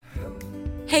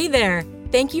Hey there!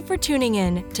 Thank you for tuning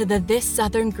in to the This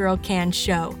Southern Girl Can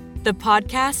show, the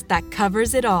podcast that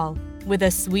covers it all with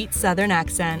a sweet Southern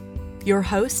accent. Your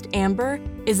host, Amber,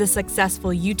 is a successful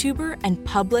YouTuber and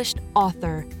published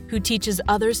author who teaches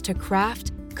others to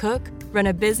craft, cook, run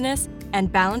a business,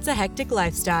 and balance a hectic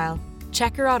lifestyle.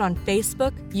 Check her out on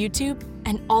Facebook, YouTube,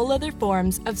 and all other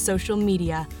forms of social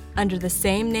media under the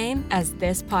same name as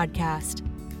this podcast,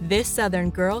 This Southern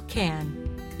Girl Can.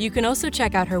 You can also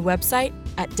check out her website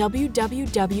at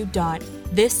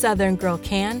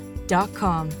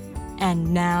www.thissoutherngirlcan.com.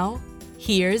 And now,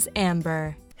 here's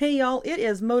Amber. Hey y'all, it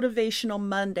is Motivational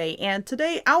Monday, and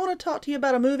today I want to talk to you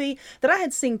about a movie that I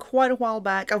had seen quite a while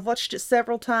back. I've watched it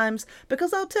several times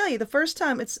because I'll tell you, the first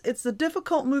time, it's a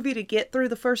difficult movie to get through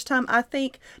the first time. I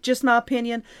think, just my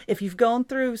opinion, if you've gone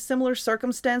through similar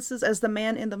circumstances as the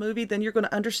man in the movie, then you're going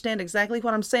to understand exactly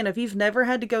what I'm saying. If you've never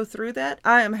had to go through that,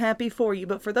 I am happy for you.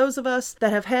 But for those of us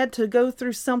that have had to go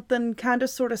through something kind of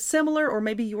sort of similar, or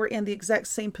maybe you were in the exact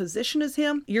same position as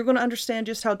him, you're going to understand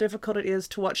just how difficult it is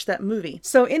to watch that movie.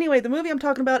 So anyway, the movie I'm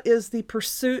talking about is The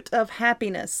Pursuit of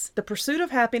Happiness. The Pursuit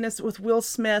of Happiness with Will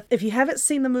Smith. If you haven't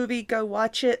seen the movie, go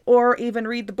watch it or even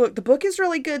read the book. The book is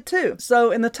really good too. So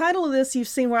in the title of this, you've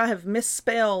seen where I have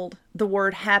misspelled the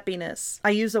word happiness.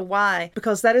 I use a Y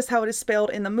because that is how it is spelled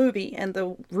in the movie. And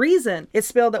the reason it's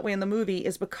spelled that way in the movie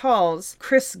is because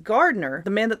Chris Gardner,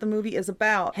 the man that the movie is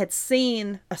about, had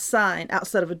seen a sign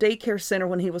outside of a daycare center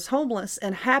when he was homeless,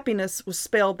 and happiness was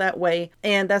spelled that way.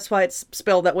 And that's why it's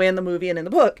spelled that way in the movie and in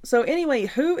the book. So anyway,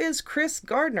 who is Chris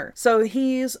Gardner? So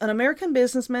he's an American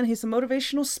businessman. He's a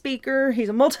motivational speaker. He's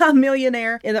a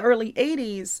multimillionaire. In the early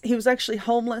 80s, he was actually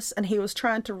homeless and he was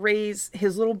trying to raise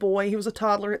his little boy. He was a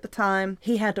toddler at the time.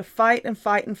 He had to fight and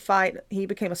fight and fight. He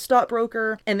became a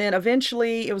stockbroker, and then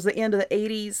eventually, it was the end of the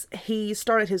 80s, he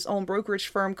started his own brokerage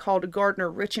firm called Gardner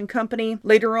Rich and Company.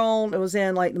 Later on, it was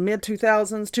in like the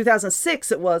mid-2000s,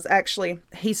 2006 it was actually,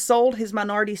 he sold his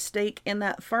minority stake in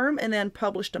that firm and then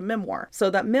published a memoir.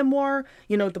 So that memoir,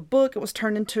 the book, it was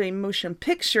turned into a motion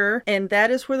picture, and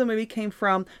that is where the movie came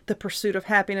from, The Pursuit of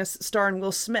Happiness, starring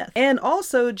Will Smith. And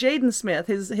also Jaden Smith,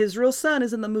 his real son,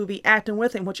 is in the movie acting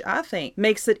with him, which I think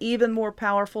makes it even more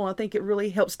powerful, and I think it really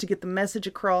helps to get the message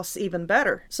across even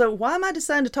better. So why am I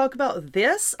deciding to talk about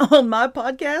this on my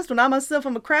podcast when I myself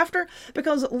am a crafter?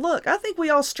 Because look, I think we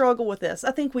all struggle with this.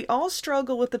 I think we all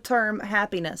struggle with the term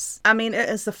happiness. I mean,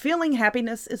 it's a feeling.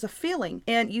 Happiness is a feeling,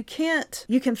 and you can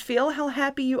feel how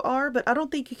happy you are, but I don't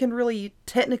think you can really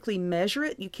technically measure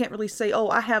it. You can't really say, oh,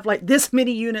 I have like this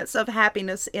many units of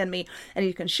happiness in me, and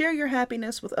you can share your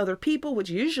happiness with other people, which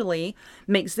usually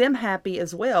makes them happy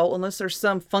as well, unless there's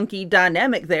some funky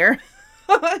dynamic there.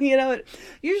 It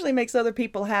usually makes other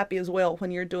people happy as well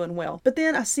when you're doing well. But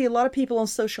then I see a lot of people on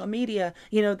social media,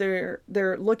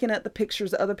 they're looking at the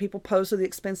pictures that other people post of the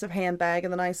expensive handbag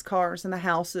and the nice cars and the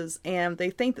houses, and they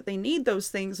think that they need those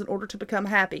things in order to become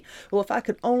happy. Well, if I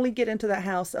could only get into that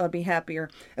house, I would be happier.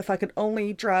 If I could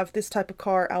only drive this type of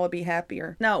car, I would be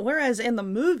happier. Now, whereas in the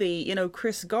movie,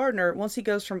 Chris Gardner, once he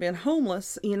goes from being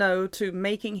homeless, to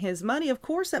making his money, of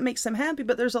course that makes him happy,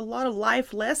 but there's a lot of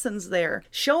life lessons there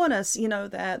showing us,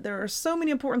 that there are so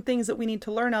many important things that we need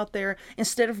to learn out there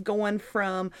instead of going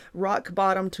from rock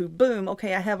bottom to boom,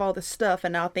 okay, I have all this stuff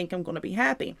and now I think I'm going to be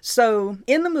happy. So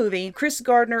in the movie, Chris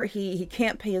Gardner, he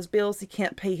can't pay his bills, he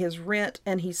can't pay his rent,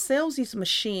 and he sells these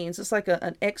machines. It's like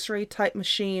an x-ray type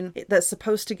machine that's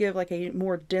supposed to give like a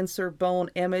more denser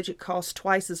bone image. It costs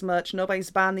twice as much.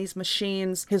 Nobody's buying these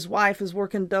machines. His wife is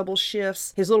working double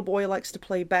shifts. His little boy likes to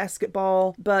play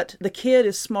basketball, but the kid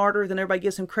is smarter than everybody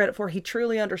gives him credit for. He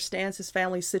truly understands his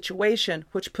family situation,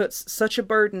 which puts such a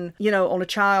burden, on a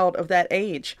child of that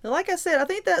age. Like I said, I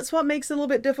think that's what makes it a little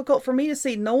bit difficult for me to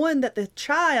see, knowing that the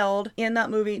child in that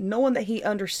movie, knowing that he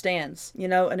understands,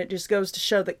 and it just goes to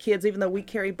show that kids, even though we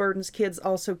carry burdens, kids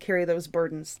also carry those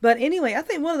burdens. But anyway, I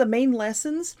think one of the main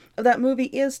lessons of that movie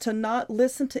is to not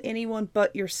listen to anyone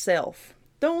but yourself.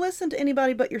 Don't listen to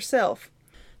anybody but yourself.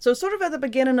 So sort of at the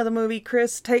beginning of the movie,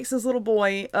 Chris takes his little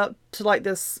boy up to like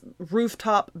this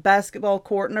rooftop basketball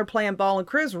court and they're playing ball, and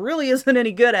Chris really isn't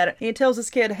any good at it. And he tells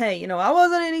his kid, hey, I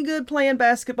wasn't any good playing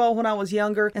basketball when I was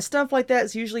younger, and stuff like that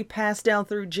is usually passed down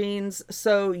through genes,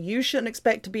 so you shouldn't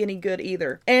expect to be any good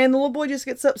either. And the little boy just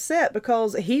gets upset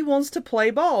because he wants to play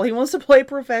ball. He wants to play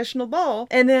professional ball.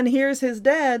 And then here's his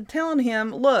dad telling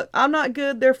him, look, I'm not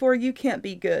good, therefore you can't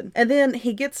be good. And then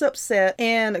he gets upset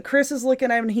and Chris is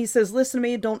looking at him and he says, listen to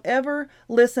me, don't ever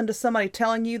listen to somebody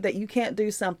telling you that you can't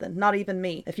do something. Not even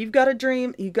me. If you've got a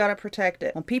dream, you got to protect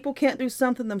it. When people can't do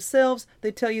something themselves,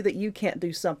 they tell you that you can't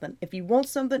do something. If you want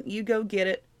something, you go get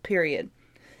it, period.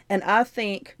 And I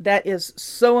think that is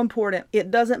so important. It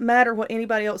doesn't matter what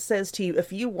anybody else says to you.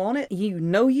 If you want it, you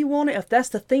know you want it. If that's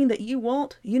the thing that you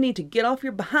want, you need to get off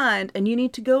your behind and you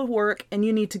need to go work and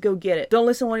you need to go get it. Don't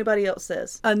listen to what anybody else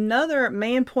says. Another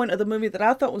main point of the movie that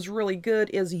I thought was really good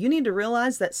is you need to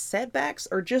realize that setbacks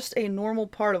are just a normal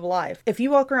part of life. If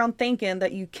you walk around thinking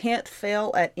that you can't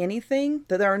fail at anything,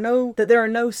 that there are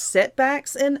no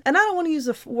setbacks, and I don't want to use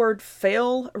the word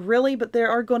fail really, but there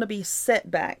are going to be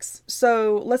setbacks.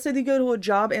 So let's say you go to a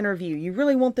job interview. You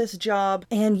really want this job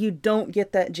and you don't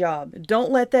get that job.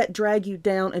 Don't let that drag you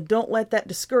down and don't let that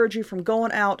discourage you from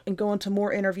going out and going to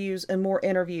more interviews and more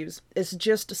interviews. It's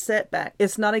just a setback.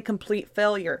 It's not a complete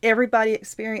failure. Everybody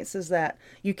experiences that.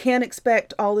 You can't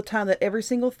expect all the time that every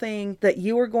single thing that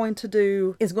you are going to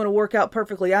do is going to work out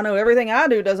perfectly. I know everything I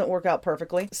do doesn't work out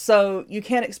perfectly. So you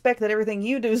can't expect that everything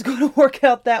you do is going to work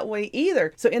out that way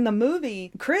either. So in the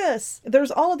movie, Chris,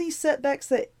 there's all of these setbacks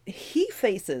that he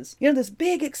faces. You know, this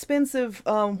big expensive,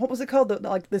 what was it called?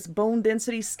 Like this bone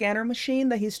density scanner machine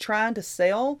that he's trying to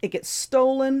sell. It gets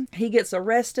stolen. He gets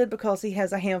arrested because he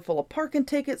has a handful of parking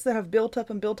tickets that have built up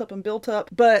and built up and built up.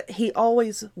 But he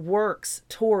always works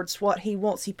towards what he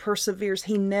wants. He perseveres.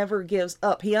 He never gives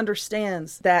up. He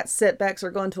understands that setbacks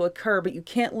are going to occur, but you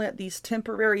can't let these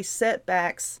temporary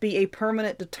setbacks be a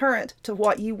permanent deterrent to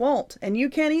what you want. And you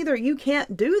can't either. You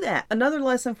can't do that. Another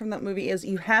lesson from that movie is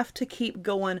you have to keep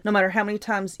going no matter how many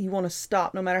times you want to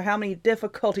stop, no matter how many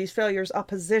difficulties, failures,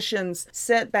 oppositions,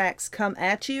 setbacks come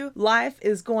at you. Life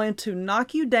is going to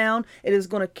knock you down. It is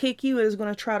going to kick you. It is going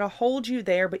to try to hold you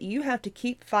there, but you have to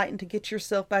keep fighting to get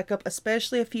yourself back up,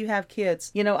 especially if you have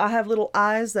kids. You know, I have little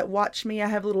eyes that watch me. I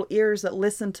have little ears that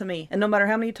listen to me. And no matter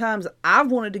how many times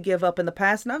I've wanted to give up in the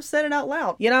past, and I've said it out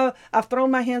loud, you know, I've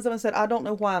thrown my hands up and said, I don't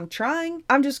know why I'm trying.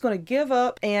 I'm just going to give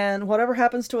up and whatever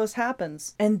happens to us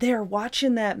happens. And they're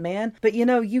watching that, man. But you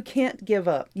know, you can't give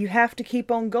up. You have to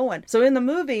keep on going. So in the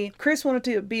movie, Chris wanted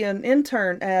to be an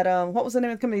intern at, what was the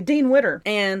name of the company? Dean Witter.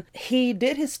 And he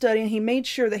did his study and he made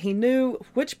sure that he knew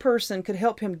which person could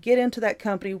help him get into that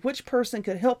company, which person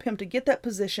could help him to get that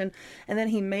position. And then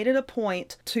he made it a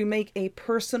point to make a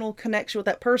personal connection with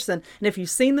that person. And if you've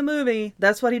seen the movie,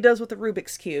 that's what he does with the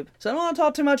Rubik's Cube. So I don't want to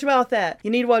talk too much about that. You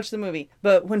need to watch the movie.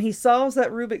 But when he solves that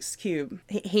Rubik's Cube,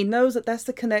 he knows that that's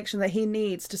the connection that he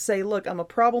needs to say, look, I'm a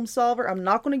problem solver. I'm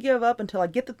not going to give up until I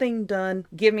get the thing done.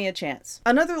 Give me a chance.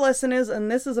 Another lesson is,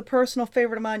 and this is a personal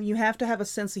favorite of mine, you have to have a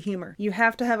sense of humor. You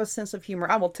have to have a sense of humor.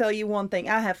 I will tell you one thing.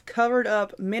 I have covered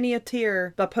up many a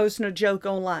tear by posting a joke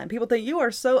online. People think you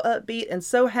are so upbeat and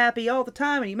so happy all the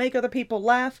time and you make other people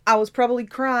laugh. I was probably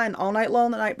crying all night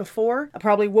long the night before. I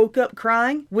probably woke up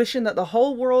crying, wishing that the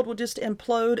whole world would just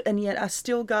implode, and yet I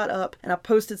still got up and I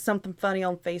posted something funny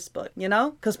on Facebook, you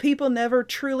know? Because people never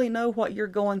truly know what you're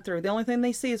going through. The only thing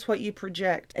they see is what you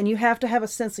project. And you have to have a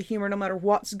sense of humor no matter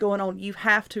what's going on. You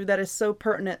have to. That is so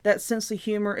pertinent. That sense of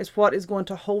humor is what is going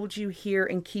to hold you here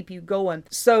and keep you going.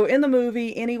 So in the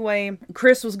movie, anyway,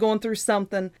 Chris was going through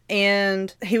something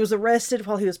and he was arrested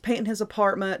while he was painting his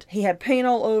apartment. He had paint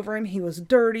all over him. He was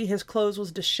dirty. His clothes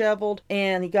was disheveled,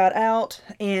 and he got out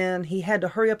and he had to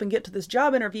hurry up and get to this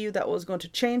job interview that was going to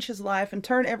change his life and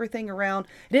turn everything around.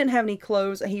 He didn't have any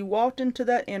clothes and he walked into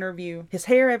that interview, his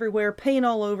hair everywhere, paint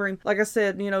all over him. Like I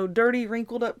said, you know, dirty,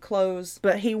 wrinkled up clothes,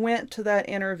 but he went to that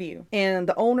interview and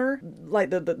the owner, like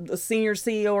the senior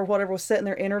CEO or whatever, was sitting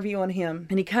there interviewing him,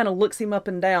 and he kind of looks him up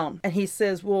and down and he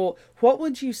says, well, what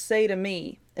would you say to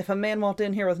me if a man walked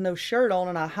in here with no shirt on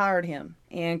and I hired him?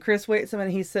 And Chris waits a minute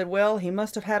and he said, well, he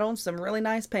must have had on some really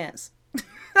nice pants.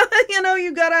 You know,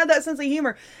 you gotta have that sense of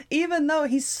humor. Even though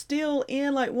he's still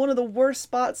in like one of the worst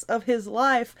spots of his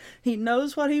life, he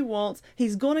knows what he wants.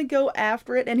 He's gonna go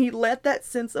after it, and he let that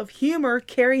sense of humor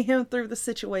carry him through the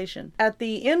situation. At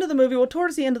the end of the movie, well,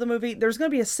 towards the end of the movie, there's gonna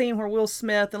be a scene where Will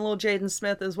Smith and little Jaden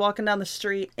Smith is walking down the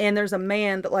street, and there's a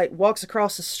man that like walks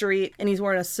across the street, and he's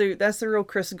wearing a suit. That's the real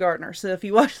Chris Gardner. So if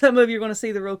you watch that movie, you're gonna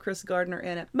see the real Chris Gardner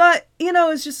in it. But, you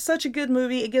know, it's just such a good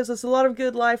movie. It gives us a lot of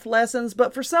good life lessons.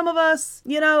 But for some of us,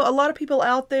 you know, a lot of people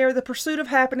out there, the pursuit of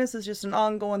happiness is just an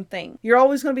ongoing thing. You're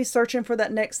always going to be searching for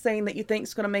that next thing that you think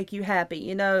is going to make you happy.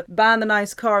 You know, buying the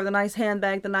nice car, the nice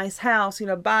handbag, the nice house, you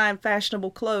know, buying fashionable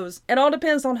clothes. It all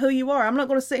depends on who you are. I'm not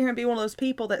going to sit here and be one of those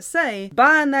people that say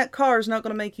buying that car is not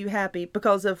going to make you happy,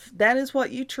 because if that is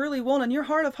what you truly want in your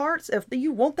heart of hearts, if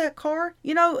you want that car,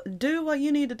 you know, do what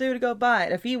you need to do to go buy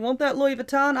it. If you want that Louis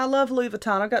Vuitton, I love Louis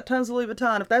Vuitton. I've got tons of Louis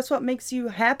Vuitton. If that's what makes you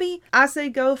happy, I say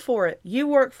go for it. You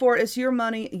work for it. It's your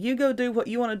money. You go do what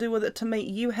you want to do with it to make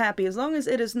you happy. As long as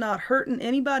it is not hurting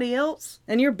anybody else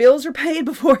and your bills are paid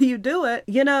before you do it,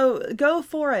 go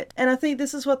for it. And I think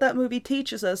this is what that movie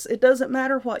teaches us. It doesn't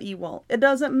matter what you want. It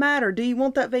doesn't matter. Do you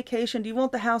want that vacation? Do you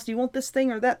want the house? Do you want this thing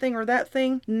or that thing or that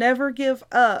thing? Never give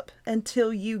up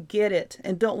until you get it.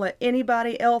 And don't let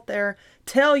anybody out there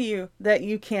tell you that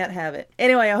you can't have it.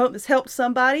 Anyway, I hope this helped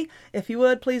somebody. If you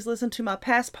would, please listen to my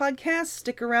past podcasts,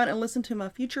 stick around and listen to my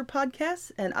future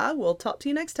podcasts, and I will talk to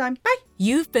you next time. Bye!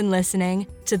 You've been listening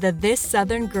to the This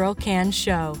Southern Girl Can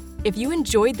show. If you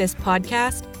enjoyed this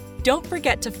podcast, don't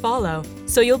forget to follow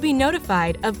so you'll be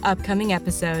notified of upcoming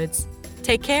episodes.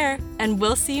 Take care, and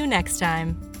we'll see you next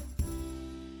time.